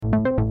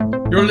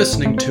You're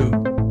listening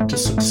to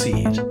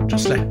Succeed,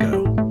 Just Let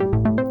Go,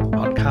 a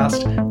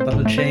podcast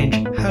that'll change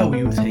how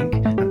you think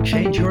and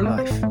change your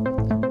life.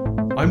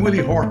 I'm Willie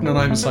Horton and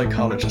I'm a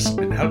psychologist,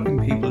 been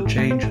helping people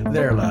change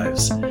their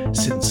lives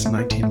since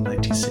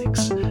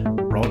 1996.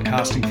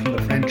 Broadcasting from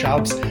the French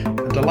Alps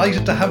and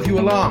delighted to have you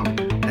along.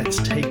 Let's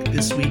take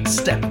this week's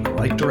step in the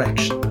right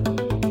direction.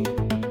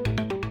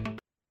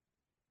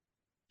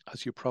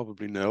 As you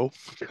probably know,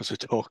 because I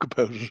talk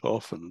about it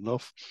often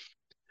enough,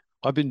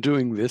 I've been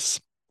doing this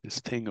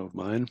thing of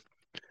mine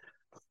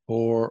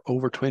for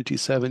over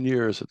 27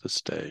 years at this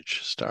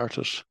stage.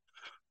 Started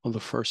on the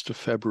 1st of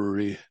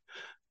February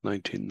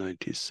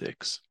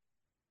 1996.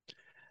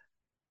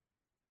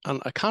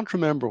 And I can't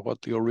remember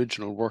what the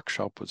original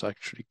workshop was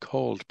actually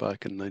called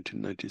back in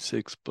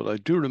 1996, but I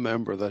do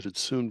remember that it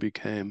soon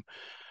became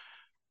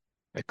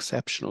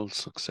Exceptional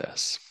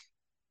Success.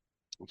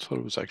 That's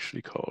what it was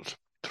actually called.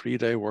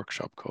 3-day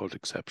workshop called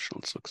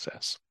Exceptional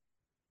Success.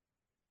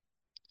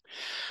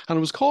 And it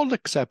was called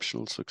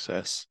Exceptional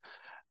Success,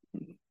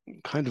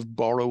 kind of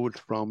borrowed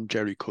from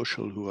Jerry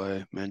Kushel, who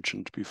I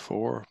mentioned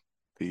before,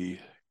 the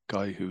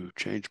guy who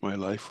changed my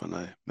life when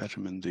I met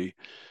him in the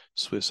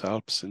Swiss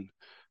Alps in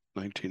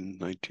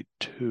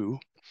 1992.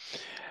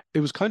 It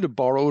was kind of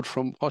borrowed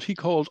from what he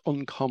called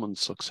uncommon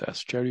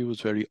success. Jerry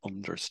was very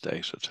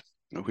understated,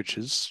 which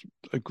is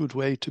a good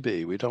way to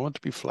be. We don't want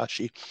to be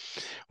flashy.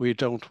 We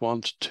don't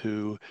want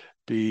to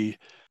be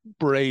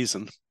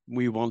brazen.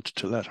 We want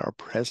to let our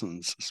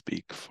presence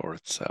speak for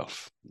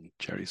itself.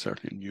 Jerry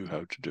certainly knew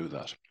how to do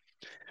that.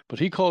 But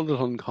he called it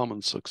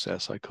uncommon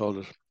success. I called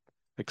it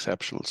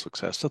exceptional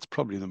success. That's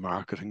probably the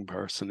marketing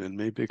person in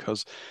me,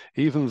 because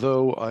even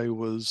though I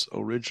was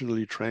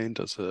originally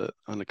trained as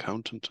an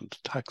accountant and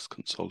tax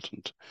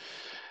consultant,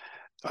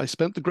 I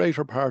spent the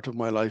greater part of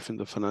my life in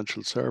the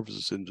financial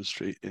services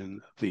industry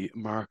in the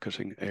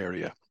marketing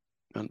area.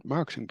 And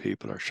marketing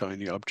people are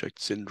shiny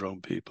object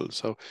syndrome people.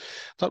 So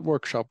that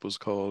workshop was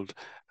called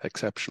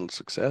Exceptional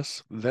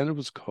Success. Then it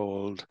was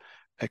called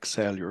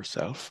Excel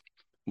Yourself.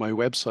 My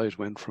website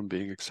went from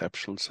being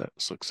Exceptional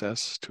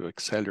Success to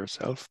Excel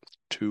Yourself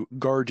to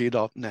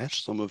Gordy.net.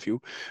 Some of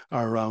you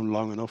are around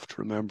long enough to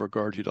remember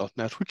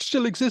Gordy.net, which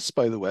still exists,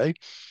 by the way.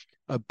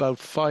 About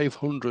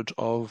 500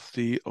 of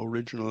the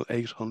original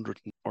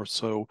 800 or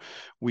so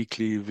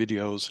weekly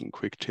videos and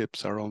quick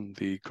tips are on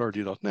the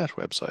Gordy.net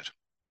website.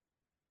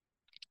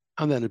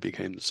 And then it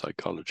became the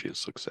Psychology of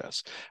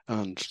Success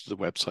and the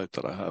website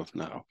that I have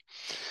now.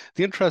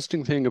 The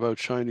interesting thing about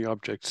shiny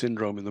object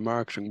syndrome in the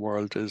marketing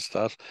world is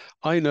that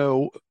I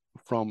know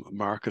from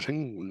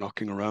marketing,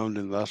 knocking around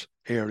in that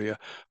area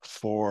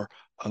for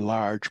a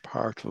large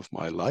part of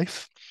my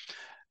life,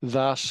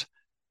 that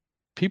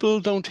people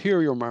don't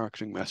hear your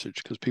marketing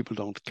message because people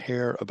don't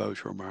care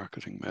about your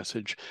marketing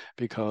message,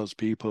 because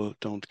people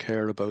don't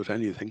care about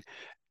anything,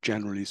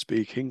 generally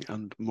speaking,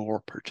 and more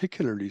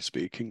particularly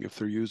speaking, if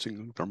they're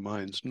using their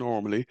minds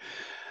normally,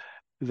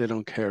 they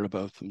don't care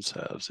about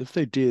themselves. If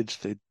they did,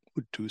 they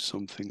would do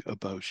something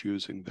about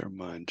using their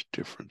mind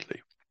differently.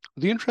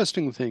 The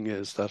interesting thing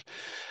is that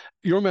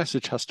your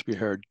message has to be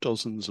heard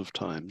dozens of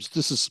times.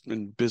 This is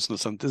in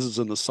business, and this is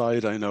an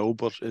aside, I know,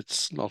 but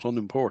it's not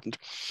unimportant.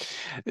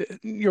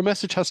 Your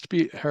message has to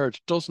be heard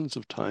dozens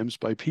of times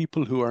by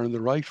people who are in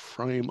the right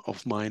frame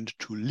of mind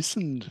to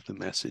listen to the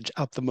message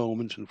at the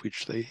moment in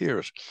which they hear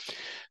it.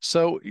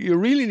 So you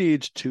really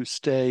need to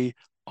stay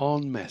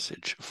on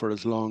message for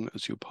as long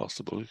as you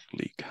possibly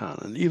can.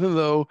 And even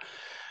though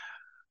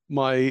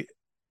my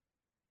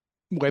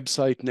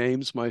website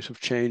names might have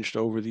changed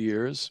over the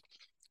years,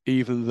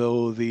 even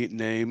though the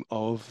name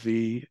of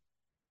the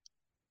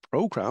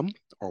program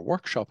or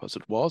workshop as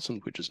it was,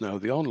 and which is now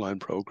the online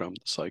program,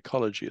 the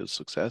Psychology of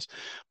Success,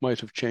 might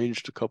have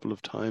changed a couple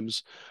of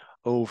times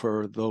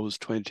over those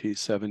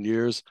 27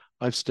 years,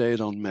 I've stayed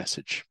on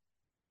message.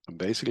 I'm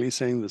basically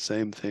saying the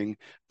same thing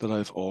that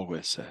I've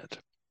always said,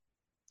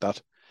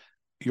 that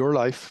your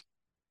life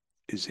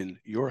is in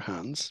your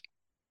hands.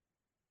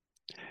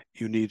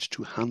 You need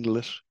to handle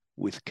it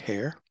with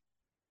care.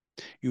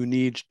 You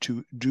need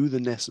to do the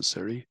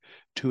necessary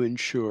to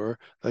ensure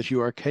that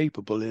you are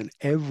capable in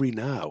every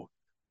now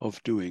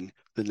of doing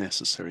the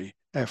necessary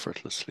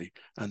effortlessly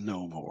and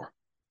no more.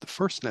 The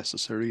first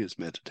necessary is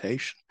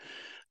meditation.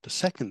 The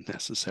second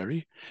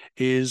necessary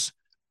is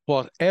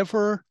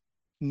whatever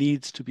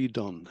needs to be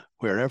done,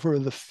 wherever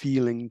the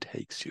feeling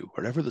takes you,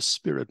 wherever the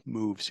spirit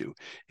moves you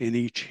in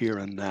each here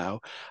and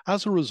now,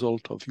 as a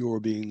result of your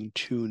being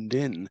tuned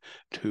in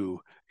to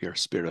your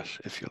spirit,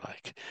 if you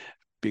like,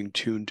 being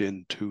tuned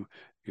in to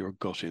your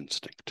gut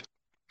instinct.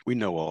 We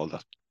know all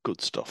that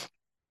good stuff.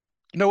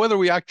 Now, whether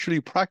we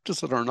actually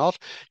practice it or not,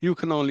 you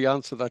can only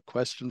answer that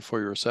question for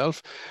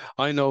yourself.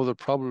 I know that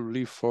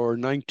probably for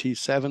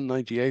 97,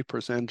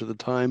 98% of the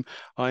time,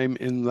 I'm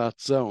in that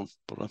zone,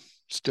 but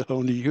still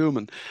only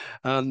human.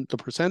 And the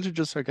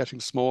percentages are getting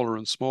smaller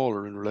and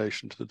smaller in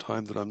relation to the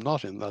time that I'm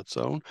not in that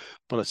zone,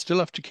 but I still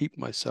have to keep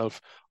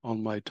myself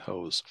on my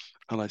toes.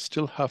 And I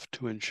still have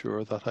to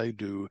ensure that I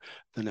do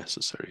the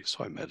necessary.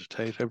 So I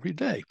meditate every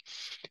day.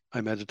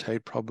 I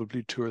meditate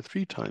probably 2 or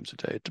 3 times a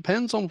day. It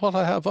depends on what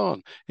I have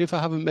on. If I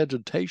have a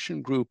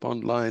meditation group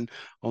online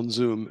on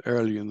Zoom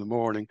early in the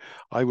morning,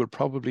 I will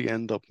probably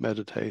end up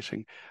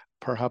meditating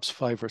perhaps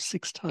 5 or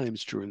 6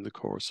 times during the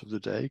course of the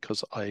day,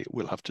 because I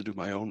will have to do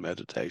my own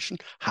meditation.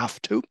 I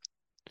have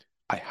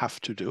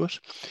to do it.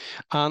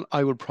 And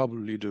I would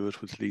probably do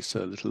it with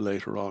Lisa a little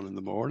later on in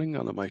the morning,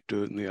 and I might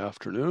do it in the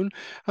afternoon.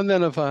 And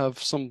then if I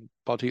have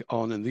somebody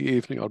on in the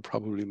evening, I'll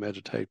probably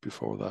meditate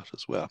before that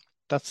as well.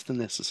 That's the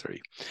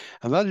necessary.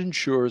 And that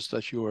ensures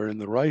that you are in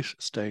the right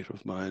state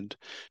of mind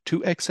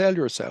to excel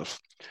yourself,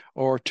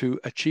 or to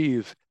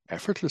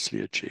effortlessly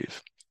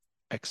achieve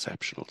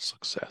exceptional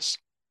success.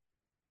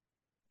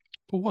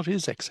 But what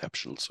is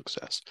exceptional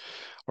success?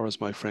 Or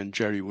as my friend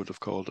Jerry would have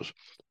called it,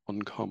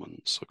 uncommon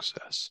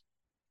success.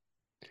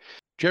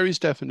 Jerry's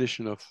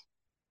definition of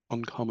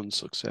uncommon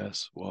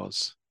success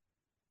was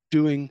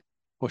doing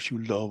what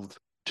you love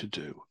to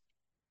do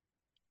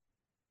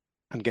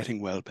and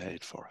getting well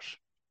paid for it.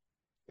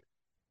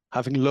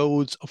 Having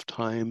loads of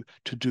time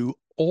to do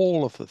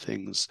all of the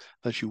things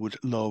that you would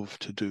love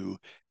to do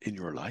in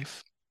your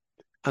life,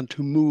 and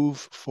to move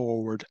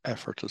forward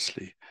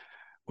effortlessly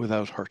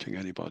without hurting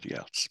anybody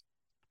else.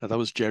 Now, that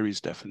was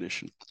Jerry's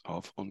definition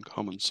of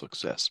uncommon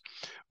success.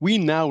 We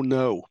now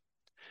know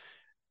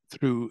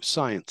through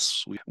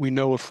science, we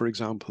know it, for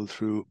example,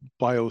 through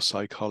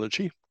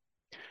biopsychology,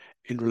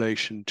 in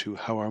relation to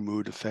how our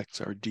mood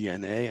affects our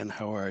DNA and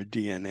how our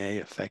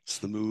DNA affects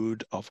the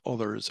mood of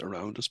others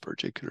around us,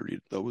 particularly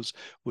those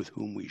with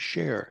whom we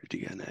share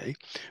DNA.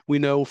 We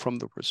know from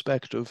the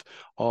perspective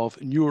of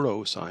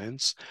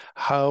neuroscience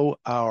how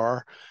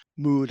our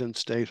mood and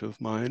state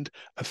of mind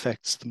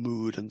affects the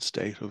mood and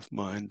state of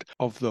mind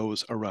of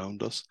those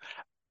around us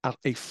at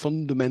a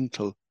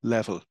fundamental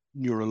level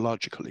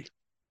neurologically.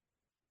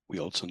 We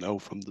also know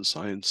from the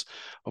science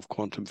of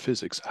quantum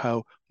physics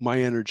how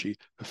my energy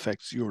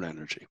affects your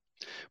energy.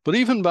 But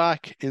even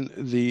back in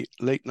the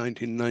late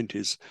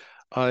 1990s,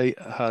 I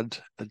had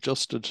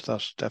adjusted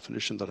that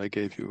definition that I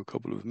gave you a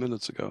couple of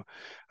minutes ago.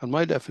 And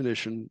my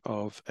definition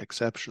of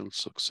exceptional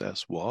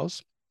success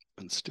was,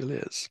 and still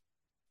is,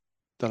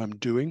 that I'm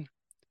doing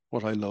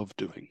what I love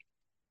doing.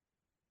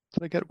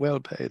 That I get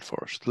well paid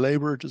for it. The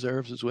laborer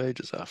deserves his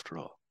wages, after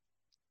all.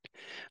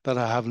 That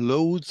I have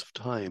loads of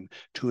time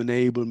to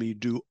enable me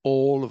do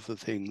all of the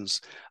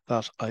things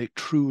that I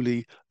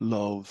truly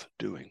love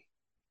doing.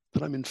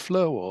 That I'm in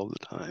flow all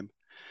the time.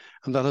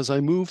 And that as I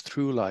move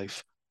through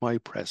life, my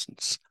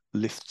presence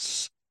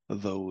lifts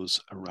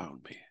those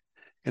around me.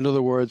 In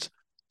other words,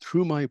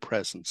 through my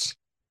presence,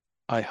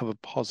 I have a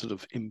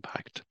positive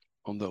impact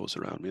on those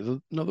around me.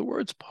 In other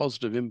words,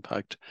 positive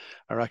impact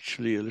are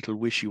actually a little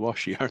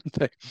wishy-washy, aren't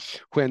they?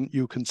 When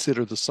you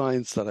consider the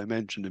science that I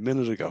mentioned a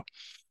minute ago.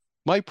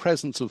 My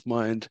presence of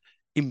mind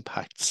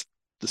impacts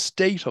the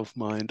state of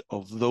mind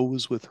of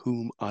those with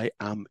whom I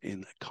am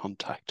in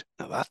contact.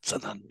 Now, that's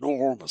an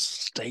enormous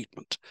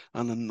statement,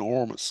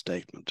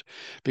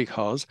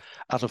 because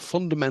at a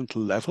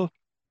fundamental level,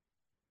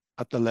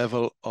 at the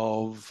level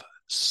of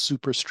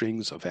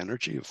superstrings of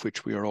energy, of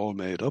which we are all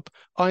made up,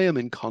 I am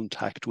in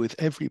contact with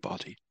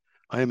everybody.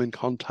 I am in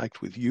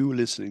contact with you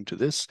listening to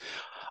this.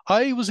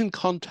 I was in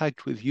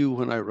contact with you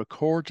when I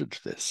recorded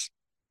this,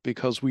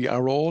 because we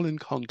are all in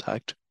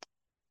contact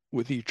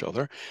with each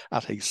other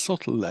at a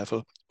subtle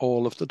level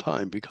all of the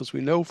time, because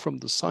we know from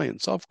the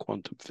science of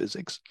quantum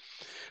physics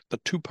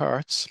that 2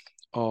 parts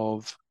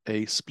of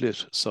a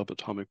split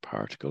subatomic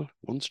particle,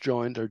 once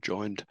joined, are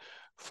joined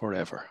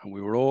forever. And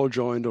we were all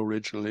joined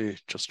originally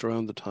just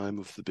around the time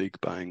of the Big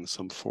Bang,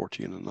 some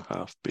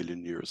 14.5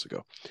 billion years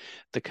ago.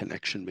 The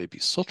connection may be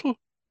subtle,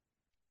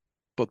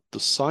 but the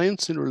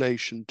science in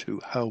relation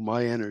to how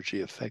my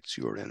energy affects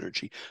your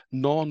energy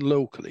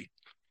non-locally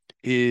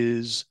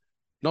is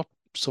not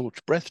so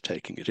much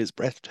breathtaking. It is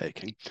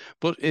breathtaking,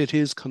 but it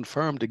is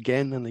confirmed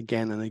again and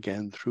again and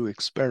again through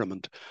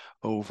experiment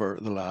over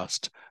the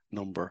last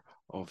number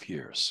of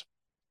years.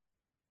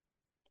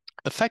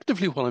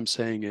 Effectively, what I'm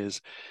saying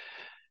is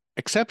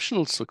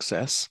exceptional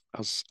success,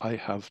 as I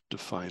have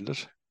defined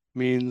it,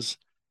 means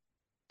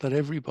that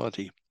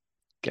everybody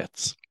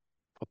gets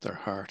what their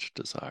heart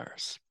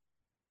desires.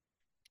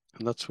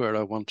 And that's where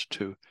I want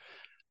to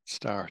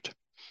start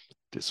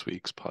this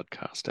week's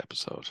podcast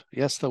episode.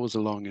 Yes, that was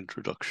a long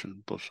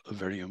introduction, but a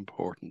very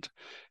important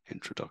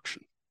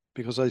introduction,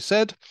 because I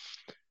said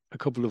a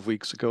couple of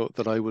weeks ago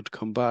that I would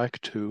come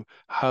back to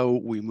how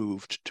we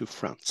moved to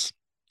France.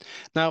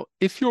 Now,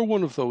 if you're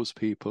one of those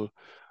people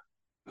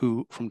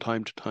who from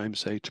time to time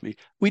say to me,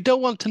 we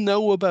don't want to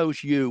know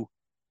about you,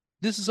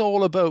 this is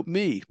all about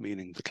me,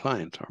 meaning the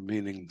client, or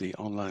meaning the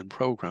online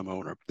program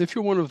owner. If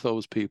you're one of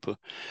those people,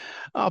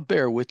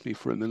 bear with me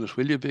for a minute,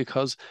 will you?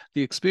 Because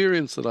the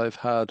experience that I've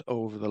had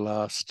over the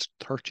last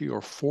 30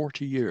 or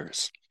 40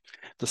 years,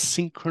 the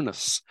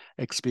synchronous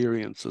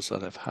experiences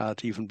that I've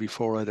had even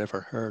before I'd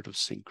ever heard of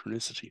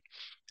synchronicity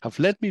have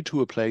led me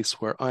to a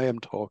place where I am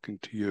talking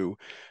to you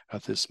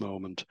at this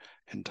moment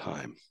in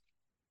time.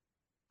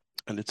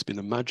 And it's been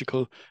a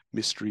magical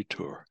mystery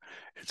tour.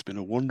 It's been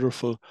a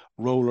wonderful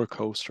roller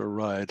coaster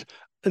ride,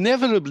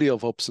 inevitably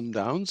of ups and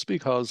downs,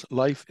 because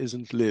life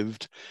isn't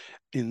lived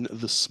in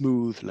the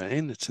smooth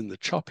lane, it's in the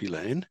choppy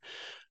lane.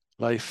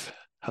 Life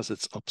has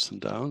its ups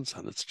and downs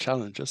and its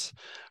challenges.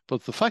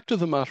 But the fact of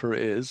the matter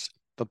is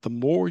that the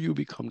more you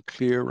become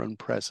clear and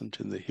present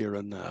in the here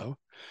and now,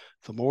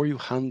 the more you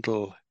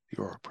handle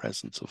your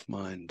presence of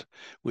mind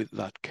with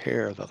that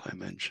care that I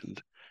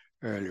mentioned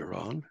earlier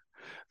on,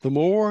 the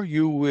more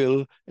you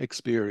will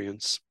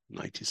experience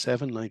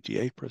 97,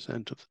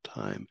 98% of the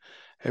time,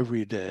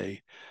 every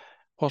day,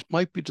 what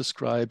might be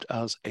described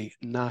as a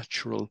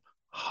natural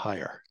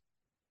higher.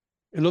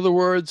 In other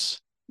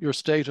words, your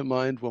state of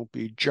mind won't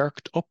be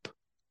jerked up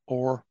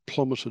or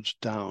plummeted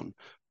down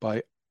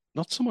by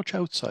not so much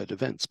outside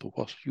events, but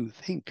what you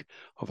think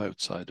of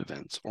outside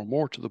events, or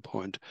more to the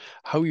point,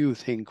 how you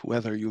think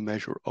whether you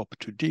measure up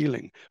to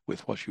dealing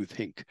with what you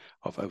think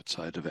of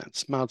outside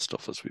events. Mad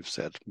stuff, as we've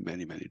said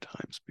many, many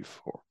times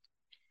before.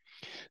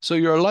 So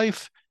your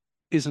life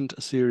isn't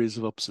a series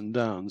of ups and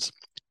downs,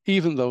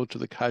 even though to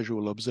the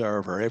casual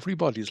observer,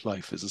 everybody's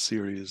life is a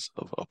series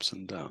of ups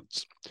and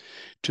downs.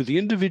 To the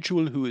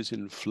individual who is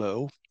in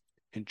flow,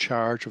 in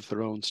charge of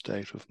their own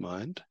state of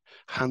mind,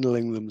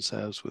 handling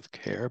themselves with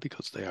care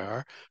because they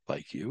are,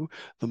 like you,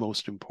 the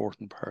most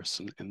important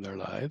person in their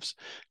lives.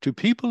 To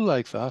people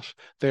like that,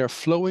 they are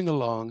flowing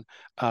along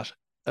at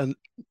an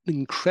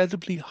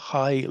incredibly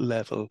high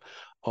level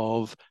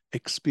of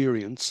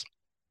experience,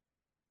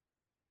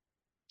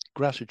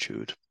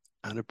 gratitude,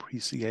 and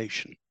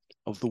appreciation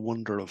of the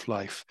wonder of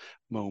life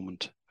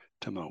moment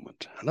to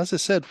moment. And as I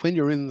said, when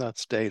you're in that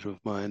state of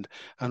mind,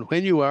 and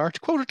when you are, to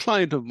quote a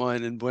client of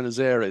mine in Buenos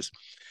Aires,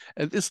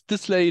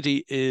 this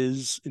lady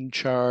is in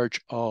charge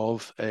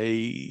of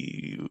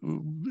a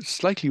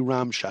slightly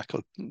ramshackle,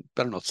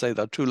 better not say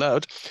that too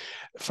loud,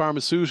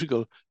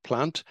 pharmaceutical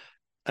plant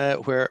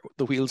where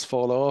the wheels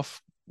fall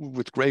off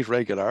with great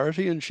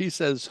regularity. And she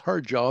says her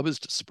job is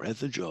to spread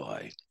the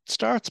joy. It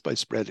starts by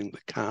spreading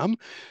the calm,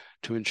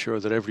 to ensure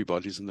that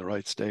everybody's in the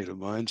right state of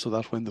mind, so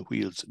that when the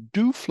wheels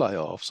do fly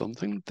off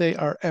something, they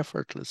are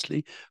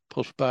effortlessly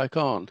put back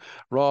on,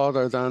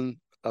 rather than,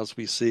 as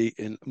we see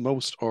in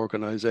most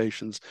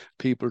organizations,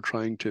 people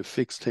trying to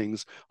fix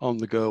things on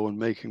the go and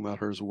making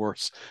matters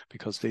worse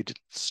because they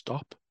didn't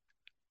stop.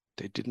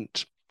 They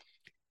didn't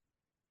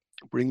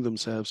bring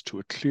themselves to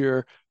a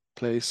clear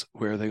place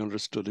where they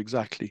understood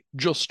exactly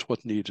just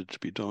what needed to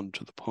be done,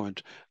 to the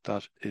point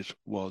that it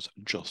was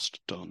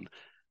just done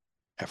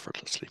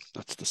effortlessly.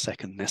 That's the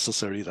second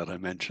necessary that I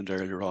mentioned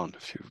earlier on,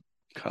 if you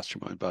cast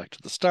your mind back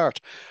to the start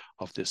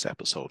of this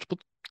episode.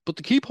 But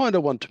the key point I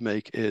want to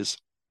make is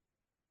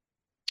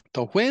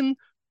that when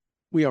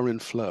we are in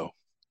flow,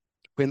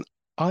 when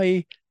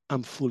I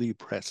am fully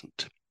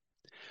present,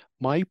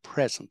 my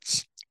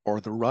presence, or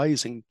the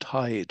rising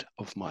tide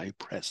of my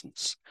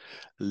presence,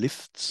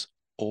 lifts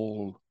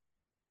all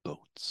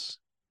boats.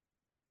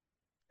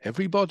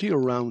 Everybody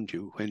around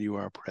you, when you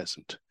are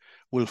present,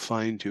 will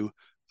find you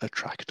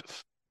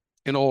attractive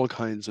in all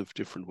kinds of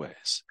different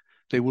ways.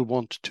 They will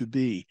want to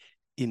be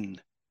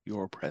in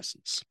your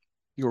presence.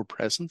 Your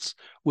presence,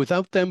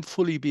 without them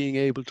fully being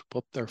able to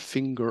put their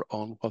finger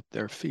on what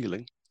they're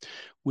feeling,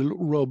 will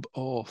rub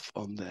off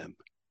on them.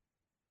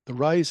 The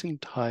rising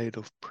tide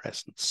of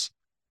presence,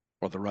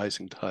 or the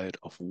rising tide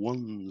of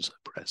one's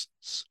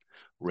presence,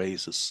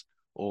 raises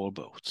all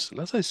boats.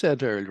 And as I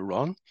said earlier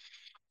on,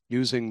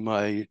 using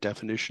my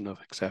definition of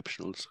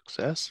exceptional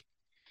success,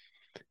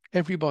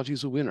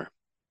 everybody's a winner.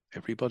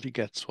 Everybody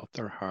gets what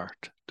their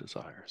heart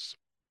desires.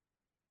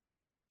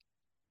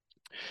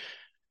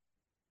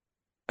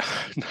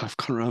 Now I've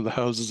gone around the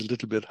houses a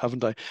little bit,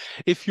 haven't I?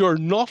 If you're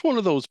not one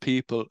of those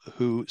people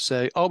who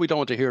say, oh, we don't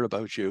want to hear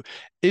about you,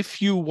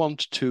 if you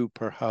want to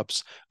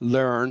perhaps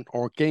learn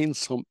or gain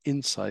some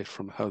insight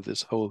from how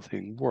this whole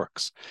thing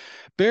works,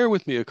 bear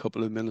with me a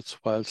couple of minutes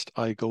whilst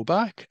I go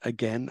back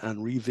again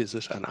and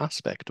revisit an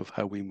aspect of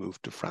how we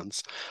moved to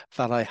France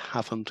that I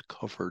haven't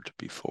covered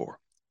before.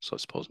 So I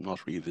suppose I'm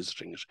not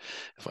revisiting it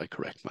if I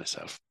correct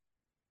myself.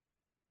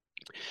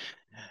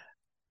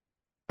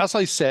 As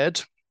I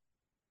said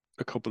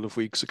a couple of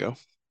weeks ago,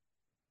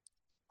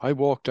 I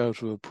walked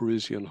out of a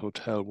Parisian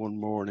hotel one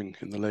morning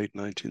in the late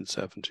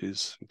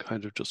 1970s and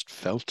kind of just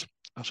felt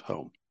at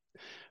home.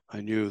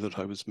 I knew that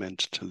I was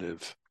meant to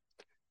live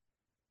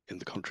in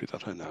the country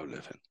that I now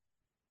live in.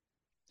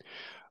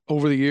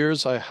 Over the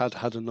years, I had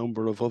had a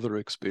number of other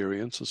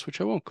experiences,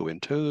 which I won't go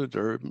into.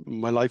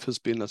 My life has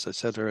been, as I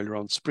said earlier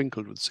on,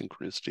 sprinkled with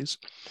synchronicities,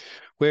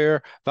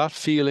 where that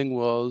feeling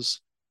was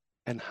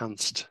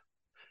enhanced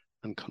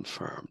and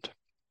confirmed.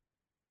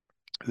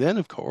 Then,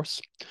 of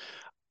course,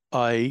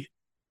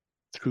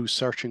 through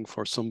searching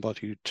for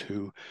somebody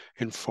to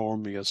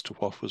inform me as to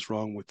what was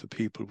wrong with the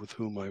people with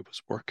whom I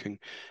was working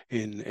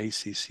in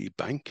ACC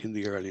Bank in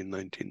the early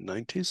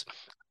 1990s,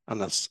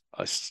 and as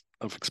I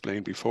I've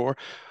explained before,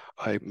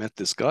 I met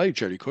this guy,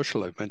 Jerry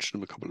Kushel, I mentioned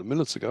him a couple of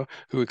minutes ago,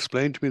 who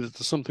explained to me that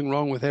there's something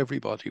wrong with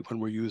everybody when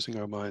we're using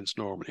our minds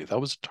normally. That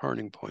was a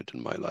turning point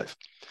in my life.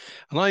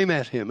 And I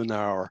met him an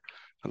hour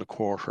and a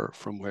quarter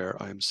from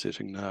where I'm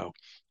sitting now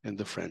in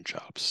the French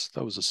Alps.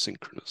 That was a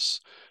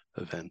synchronous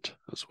event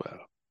as well.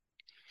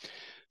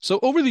 So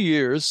over the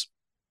years,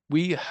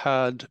 we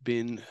had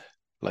been,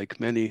 like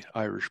many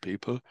Irish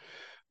people,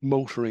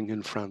 motoring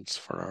in France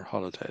for our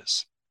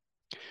holidays.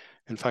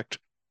 In fact,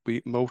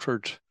 we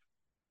motored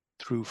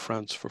through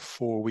France for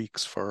 4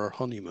 weeks for our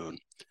honeymoon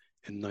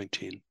in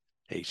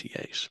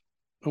 1988.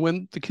 And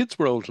when the kids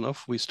were old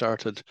enough, we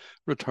started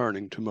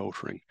returning to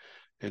motoring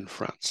in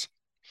France.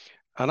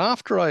 And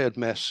after I had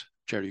met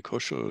Jerry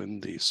Kushel in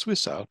the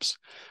Swiss Alps,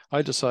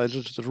 I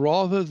decided that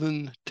rather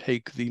than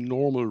take the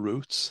normal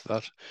routes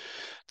that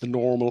the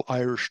normal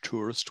Irish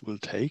tourist will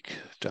take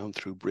down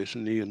through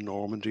Brittany and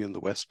Normandy and the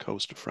west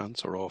coast of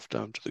France or off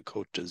down to the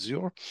Côte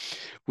d'Azur,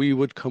 we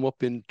would come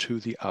up into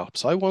the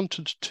Alps. I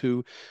wanted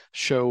to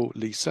show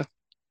Lisa,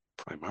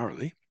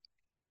 primarily,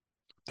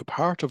 the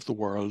part of the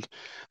world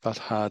that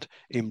had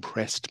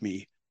impressed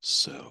me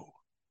so.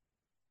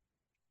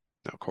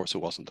 Now, of course, it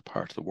wasn't the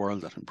part of the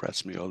world that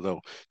impressed me, although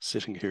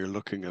sitting here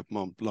looking at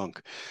Mont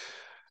Blanc,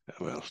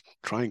 well,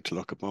 trying to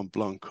look at Mont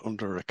Blanc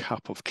under a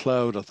cap of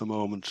cloud at the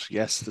moment,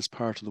 yes, this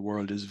part of the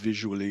world is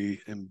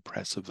visually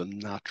impressive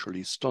and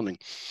naturally stunning.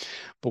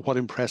 But what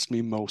impressed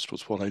me most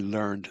was what I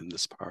learned in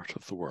this part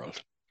of the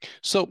world.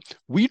 So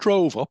we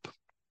drove up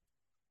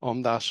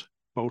on that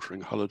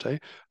motoring holiday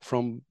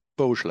from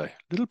Beaujolais,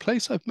 little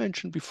place I've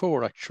mentioned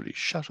before, actually,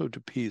 Chateau de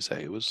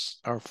Pizé. It was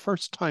our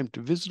first time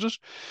to visit it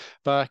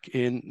back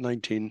in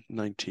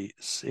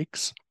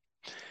 1996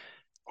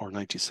 or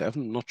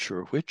 97, I'm not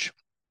sure which.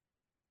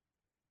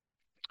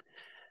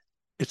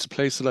 It's a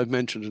place that I've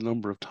mentioned a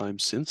number of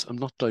times since. I'm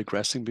not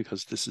digressing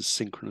because this is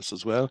synchronous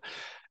as well.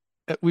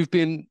 We've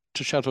been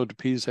to Chateau de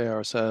Pizé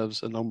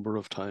ourselves a number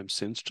of times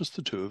since, just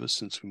the two of us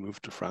since we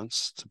moved to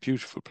France. It's a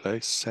beautiful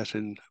place set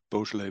in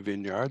Beaujolais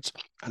vineyards.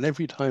 And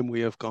every time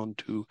we have gone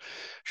to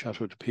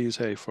Chateau de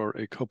Pizé for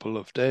a couple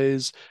of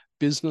days,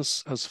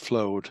 business has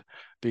flowed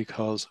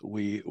because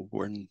we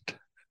weren't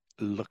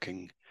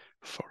looking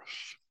for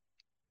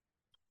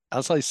it.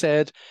 As I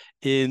said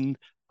in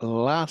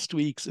last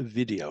week's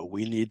video,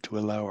 we need to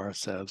allow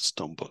ourselves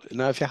stumble.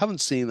 Now, if you haven't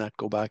seen that,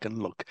 go back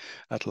and look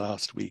at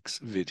last week's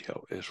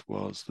video. It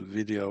was the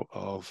video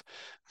of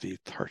the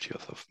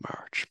 30th of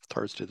March,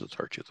 Thursday the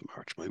 30th of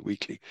March, my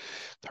weekly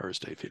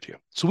Thursday video.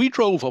 So we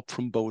drove up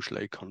from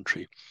Beaujolais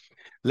country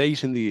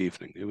late in the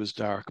evening. It was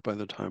dark by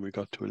the time we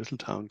got to a little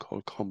town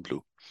called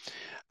Combloux.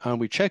 And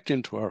we checked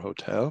into our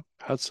hotel,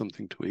 had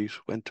something to eat,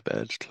 went to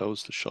bed,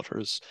 closed the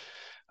shutters,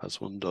 as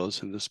one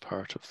does in this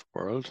part of the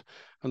world.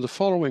 And the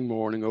following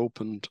morning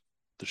opened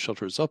the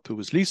shutters up. It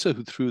was Lisa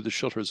who threw the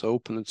shutters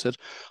open and said,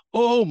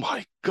 "Oh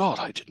my God,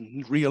 I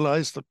didn't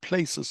realize that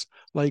places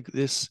like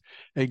this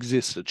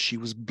existed." She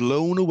was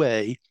blown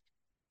away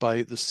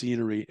by the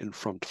scenery in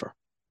front of her.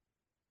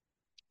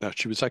 Now,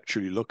 she was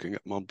actually looking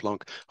at Mont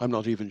Blanc. I'm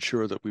not even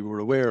sure that we were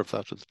aware of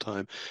that at the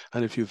time.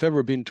 And if you've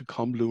ever been to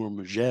Combloux or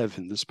Megève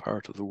in this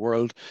part of the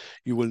world,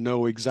 you will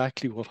know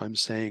exactly what I'm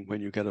saying when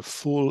you get a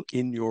full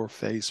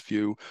in-your-face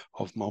view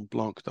of Mont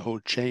Blanc, the whole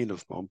chain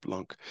of Mont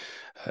Blanc,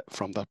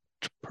 from that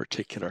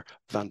particular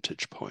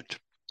vantage point.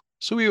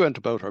 So we went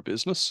about our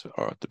business,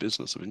 or the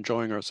business of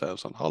enjoying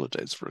ourselves on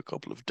holidays for a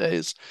couple of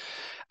days.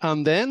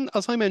 And then,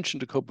 as I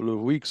mentioned a couple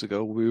of weeks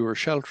ago, we were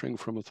sheltering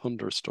from a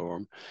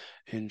thunderstorm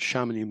in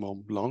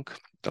Chamonix-Mont Blanc.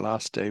 The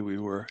last day we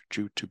were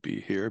due to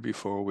be here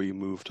before we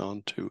moved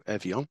on to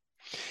Evian.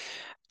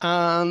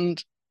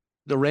 And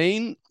the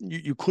rain,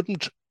 you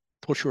couldn't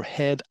put your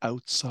head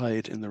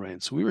outside in the rain.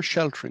 So we were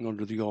sheltering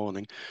under the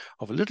awning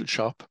of a little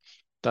shop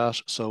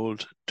that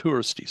sold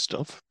touristy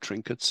stuff,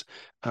 trinkets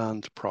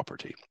and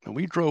property. And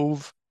we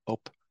drove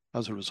up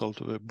as a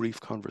result of a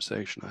brief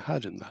conversation I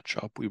had in that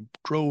shop. We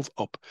drove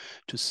up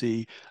to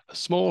see a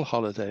small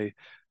holiday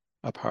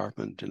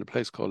apartment in a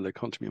place called Les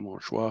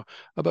Contamines-Montjoie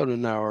about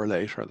an hour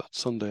later, that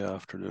Sunday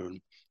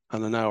afternoon.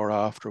 And an hour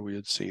after we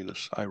had seen it,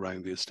 I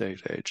rang the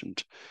estate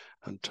agent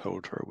and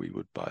told her we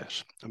would buy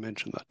it. I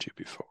mentioned that to you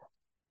before.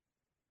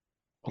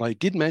 What I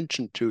did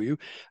mention to you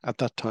at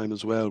that time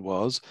as well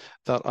was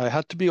that I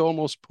had to be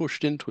almost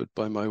pushed into it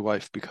by my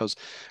wife, because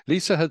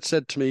Lisa had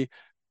said to me,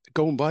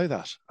 "Go and buy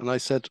that." And I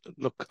said,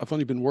 "Look, I've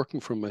only been working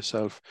for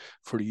myself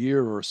for a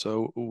year or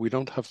so. We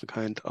don't have the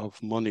kind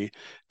of money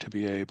to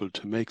be able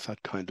to make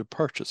that kind of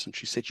purchase." And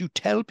she said, "You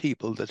tell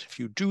people that if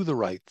you do the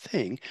right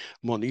thing,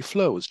 money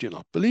flows. Do you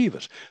not believe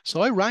it?"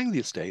 So I rang the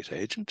estate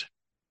agent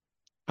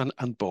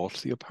and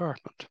bought the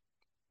apartment.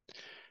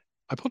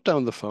 I put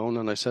down the phone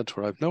and I said to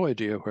her, "I've no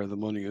idea where the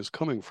money is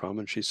coming from."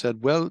 And she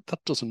said, "Well,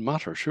 that doesn't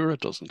matter. Sure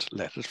it doesn't.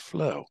 Let it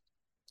flow."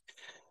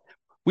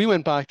 We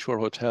went back to our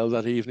hotel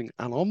that evening,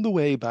 and on the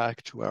way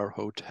back to our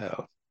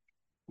hotel,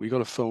 we got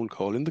a phone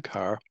call in the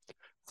car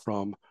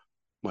from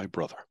my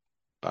brother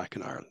back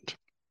in Ireland.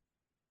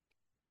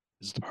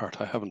 is the part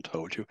I haven't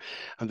told you.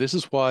 And this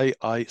is why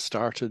I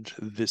started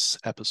this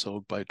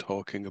episode by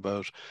talking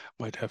about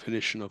my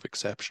definition of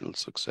exceptional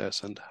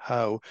success and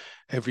how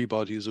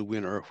everybody is a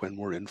winner when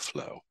we're in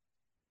flow.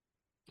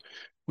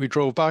 We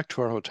drove back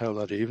to our hotel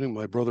that evening.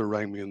 My brother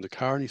rang me in the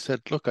car and he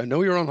said, look, I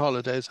know you're on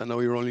holidays. I know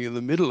you're only in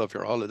the middle of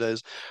your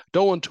holidays.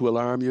 Don't want to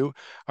alarm you.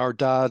 Our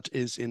dad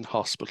is in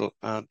hospital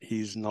and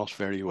he's not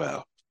very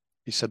well.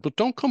 He said, but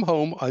don't come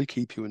home. I'll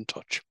keep you in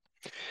touch.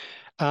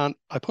 And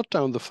I put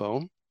down the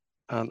phone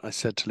and I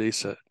said to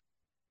Lisa,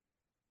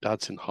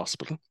 Dad's in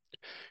hospital.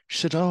 She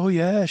said, oh,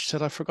 yeah. She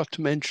said, I forgot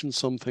to mention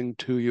something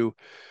to you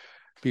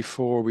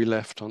before we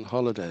left on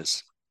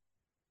holidays.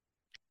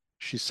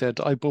 She said,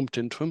 I bumped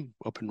into him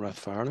up in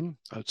Rathfarnham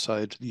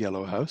outside the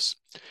Yellow House,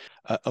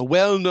 a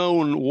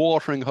well-known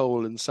watering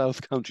hole in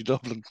South County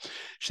Dublin.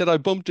 She said, I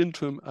bumped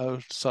into him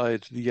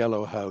outside the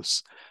Yellow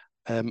House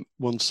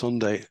one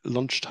Sunday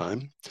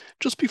lunchtime,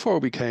 just before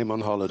we came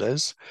on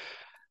holidays.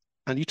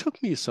 And he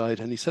took me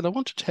aside and he said, I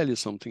want to tell you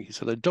something. He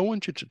said, I don't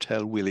want you to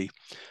tell Willie.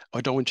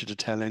 I don't want you to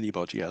tell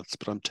anybody else,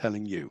 but I'm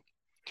telling you.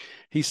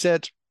 He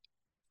said,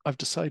 I've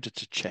decided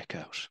to check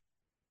out.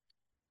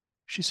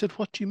 She said,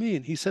 what do you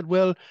mean? He said,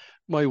 well,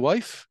 my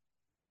wife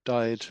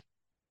died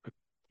a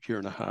year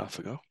and a half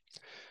ago.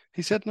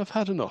 He said, and I've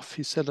had enough.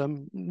 He said,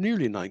 I'm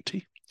nearly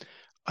 90.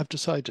 I've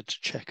decided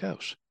to check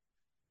out.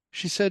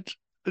 She said,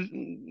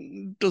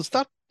 does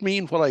that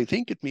mean what I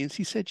think it means?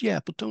 He said,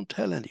 yeah, but don't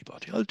tell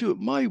anybody. I'll do it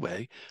my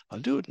way. I'll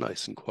do it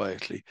nice and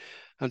quietly.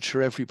 And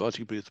sure,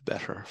 everybody will be the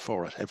better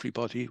for it.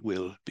 Everybody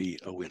will be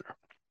a winner.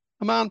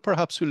 A man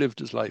perhaps who lived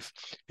his life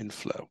in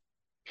flow.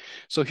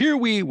 So here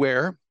we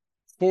were,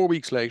 4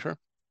 weeks later,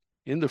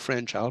 in the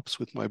French Alps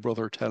with my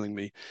brother telling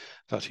me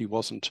that he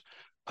wasn't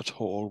at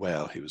all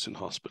well. He was in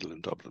hospital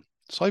in Dublin.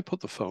 So I put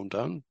the phone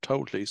down,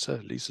 told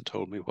Lisa. Lisa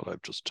told me what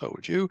I've just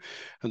told you.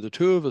 And the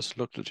two of us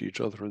looked at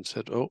each other and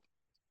said, oh,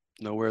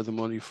 know where the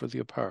money for the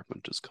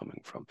apartment is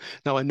coming from.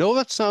 Now, I know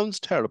that sounds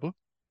terrible,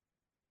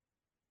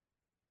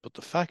 but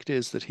the fact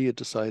is that he had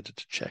decided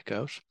to check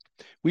out.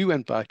 We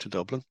went back to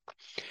Dublin.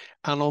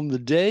 And on the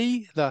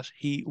day that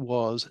he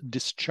was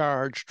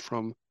discharged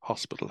from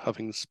hospital,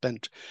 having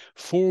spent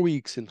 4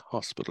 weeks in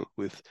hospital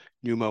with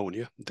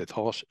pneumonia, they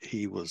thought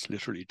he was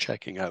literally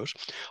checking out.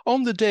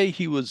 On the day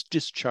he was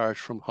discharged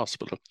from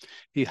hospital,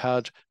 he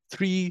had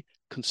 3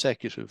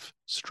 consecutive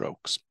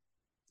strokes.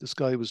 This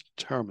guy was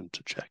determined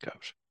to check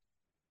out.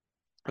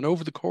 And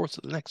over the course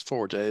of the next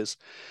 4 days,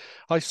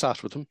 I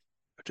sat with him.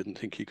 I didn't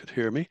think he could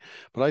hear me,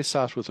 but I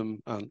sat with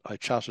him and I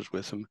chatted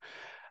with him.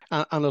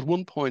 And at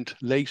one point,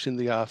 late in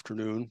the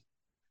afternoon,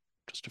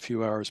 just a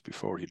few hours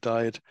before he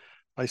died,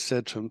 I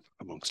said to him,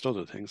 amongst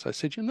other things, I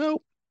said,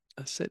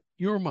 I said,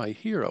 you're my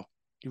hero.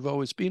 You've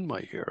always been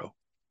my hero.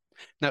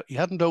 Now, he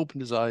hadn't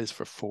opened his eyes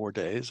for 4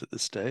 days at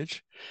this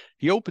stage.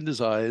 He opened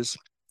his eyes,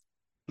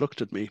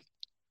 looked at me,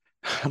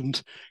 and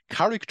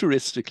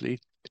characteristically,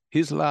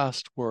 his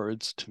last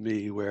words to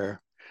me were,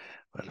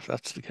 well, if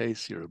that's the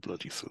case, you're a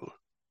bloody fool.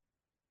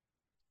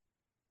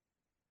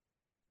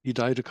 He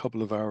died a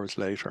couple of hours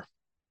later,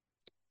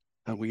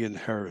 and we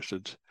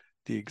inherited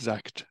the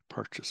exact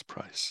purchase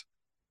price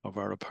of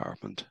our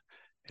apartment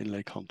in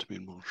Les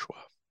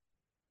Contamines-Montchoix.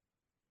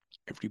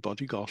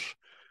 Everybody got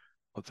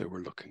what they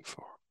were looking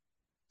for.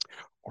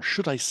 Or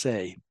should I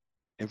say,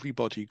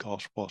 everybody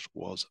got what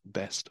was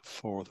best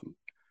for them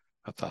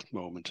at that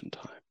moment in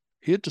time.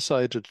 He had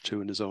decided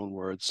to, in his own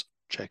words,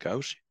 check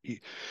out. He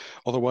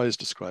otherwise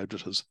described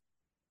it as,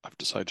 I've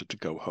decided to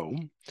go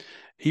home.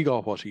 He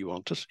got what he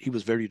wanted. He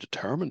was very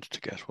determined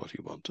to get what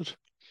he wanted.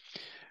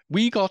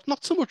 We got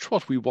not so much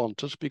what we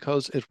wanted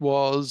because it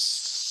was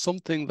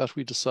something that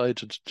we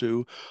decided to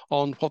do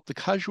on what the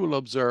casual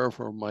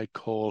observer might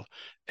call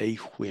a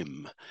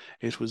whim.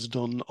 It was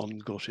done on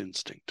gut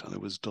instinct and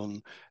it was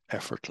done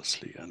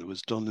effortlessly and it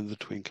was done in the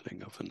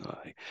twinkling of an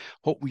eye.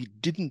 What we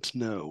didn't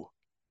know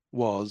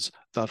was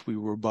that we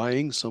were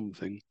buying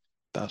something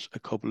that a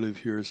couple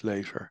of years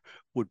later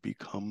would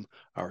become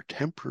our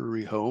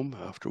temporary home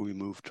after we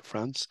moved to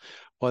France,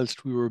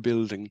 whilst we were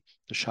building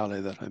the chalet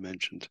that I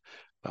mentioned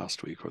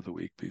last week or the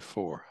week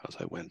before as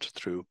I went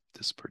through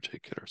this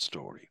particular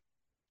story.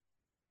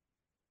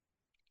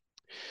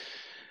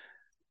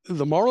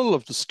 The moral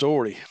of the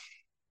story,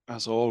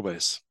 as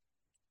always,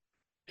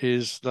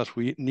 is that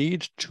we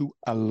need to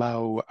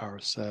allow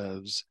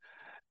ourselves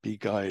be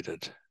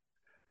guided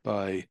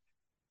by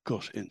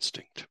gut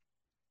instinct.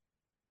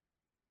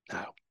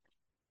 Now,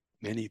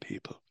 many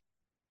people,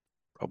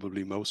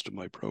 probably most of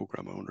my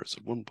program owners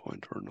at one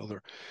point or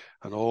another,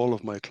 and all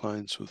of my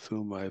clients with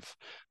whom I've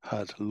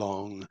had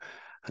long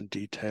and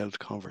detailed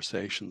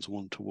conversations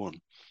one-to-one,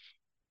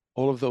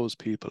 all of those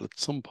people at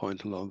some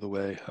point along the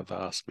way have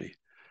asked me,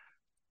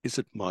 is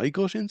it my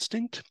gut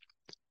instinct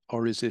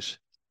or is it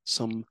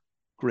some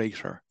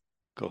greater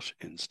gut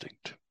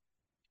instinct?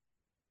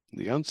 And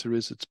the answer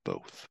is it's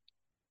both.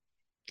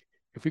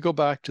 If we go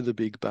back to the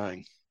Big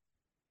Bang,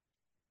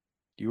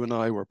 you and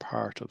I were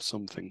part of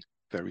something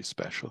very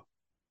special.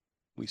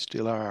 We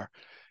still are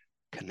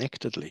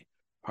connectedly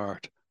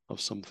part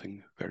of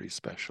something very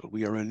special.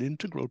 We are an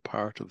integral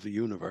part of the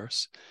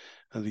universe,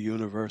 and the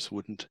universe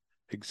wouldn't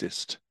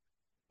exist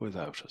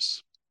without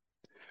us.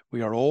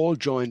 We are all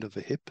joined at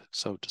the hip,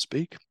 so to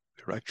speak.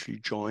 We're actually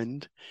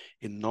joined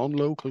in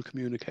non-local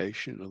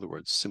communication, in other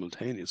words,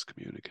 simultaneous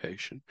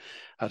communication,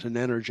 at an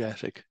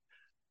energetic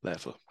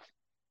level.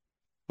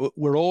 But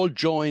we're all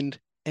joined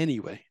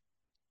anyway.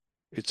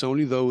 It's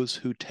only those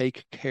who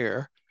take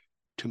care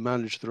to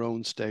manage their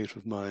own state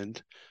of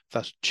mind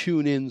that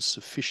tune in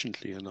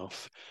sufficiently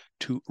enough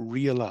to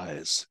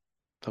realize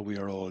that we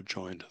are all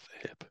joined at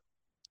the hip.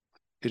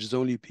 It is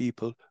only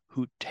people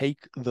who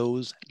take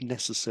those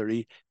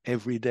necessary,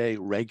 everyday,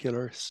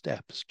 regular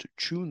steps to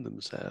tune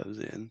themselves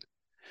in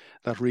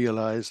that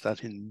realize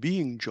that in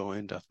being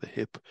joined at the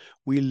hip,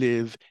 we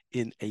live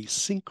in a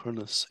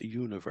synchronous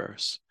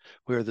universe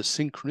where the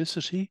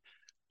synchronicity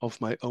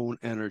of my own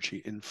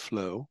energy in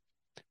flow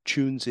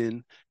tunes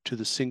in to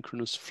the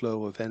synchronous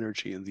flow of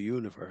energy in the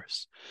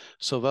universe,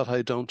 so that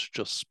I don't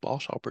just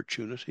spot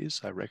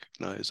opportunities, I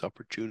recognize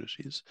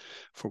opportunities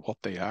for what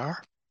they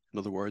are. In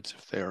other words,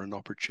 if they're an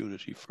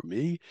opportunity for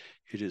me,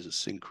 it is a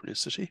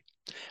synchronicity.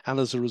 And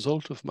as a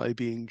result of my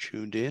being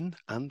tuned in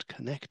and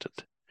connected,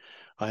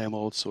 I am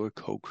also a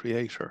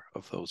co-creator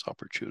of those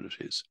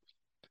opportunities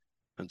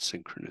and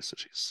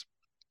synchronicities.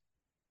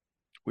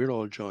 We're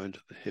all joined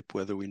at the hip,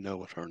 whether we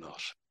know it or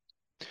not.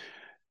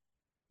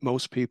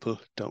 Most people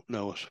don't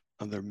know it,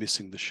 and they're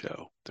missing the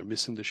show. They're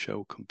missing the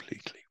show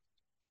completely.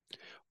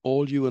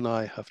 All you and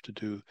I have to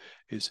do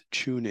is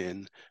tune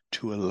in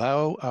to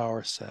allow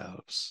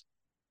ourselves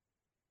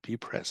be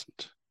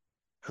present,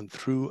 and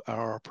through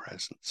our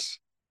presence,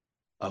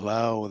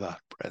 allow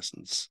that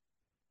presence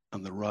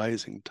and the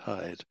rising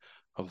tide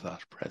of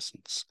that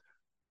presence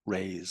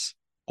raise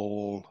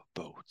all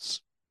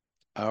boats.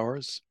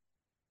 Ours,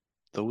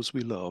 those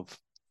we love,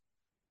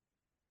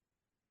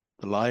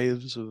 the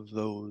lives of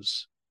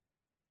those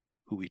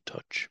who we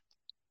touch,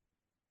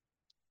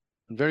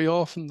 and very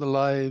often the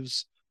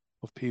lives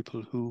of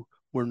people who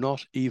we're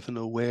not even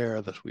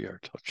aware that we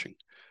are touching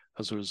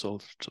as a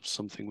result of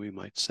something we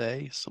might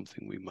say,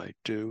 something we might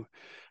do,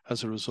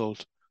 as a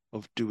result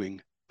of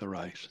doing the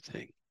right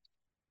thing.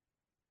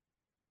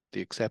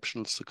 The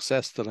exceptional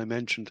success that I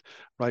mentioned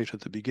right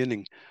at the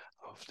beginning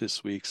of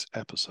this week's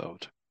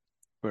episode,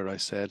 where I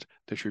said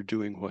that you're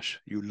doing what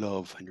you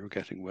love and you're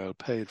getting well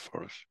paid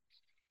for it.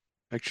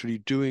 Actually,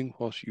 doing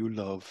what you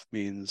love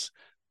means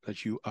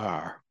that you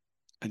are,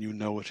 and you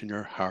know it in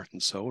your heart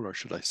and soul, or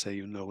should I say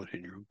you know it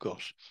in your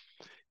gut,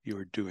 you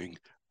are doing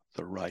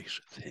the right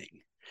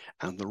thing.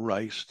 And the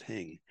right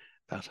thing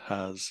that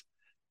has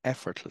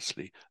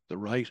effortlessly the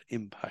right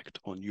impact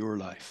on your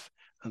life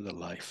and the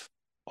life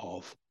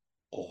of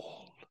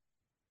all.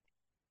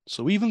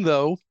 So even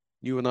though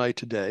you and I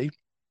today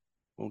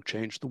won't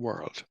change the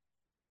world,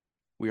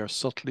 we are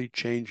subtly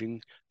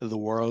changing the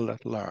world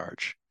at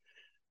large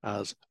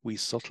as we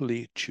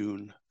subtly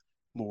tune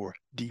more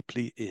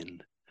deeply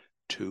in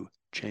to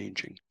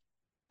changing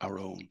our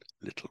own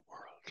little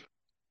world.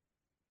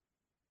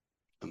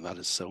 And that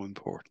is so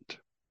important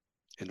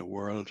in a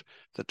world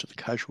that to the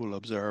casual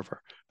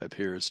observer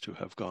appears to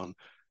have gone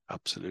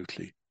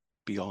absolutely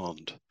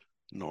beyond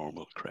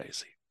normal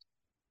crazy.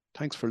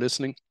 Thanks for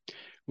listening.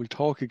 We'll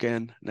talk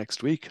again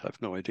next week.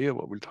 I've no idea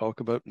what we'll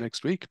talk about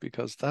next week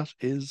because that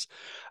is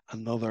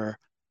another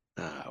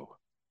now.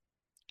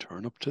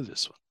 Turn up to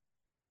this one.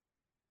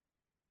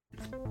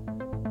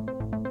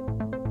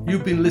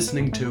 You've been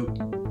listening to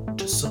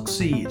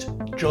Succeed,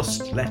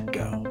 Just Let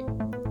Go.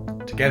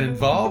 To get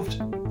involved,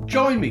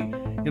 join me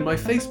in my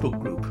Facebook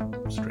group,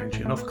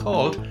 strangely enough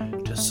called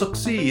To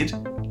Succeed,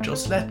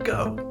 Just Let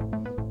Go.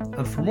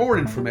 And for more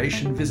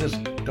information, visit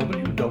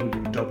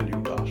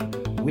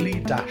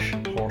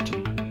www.willie-horton.com.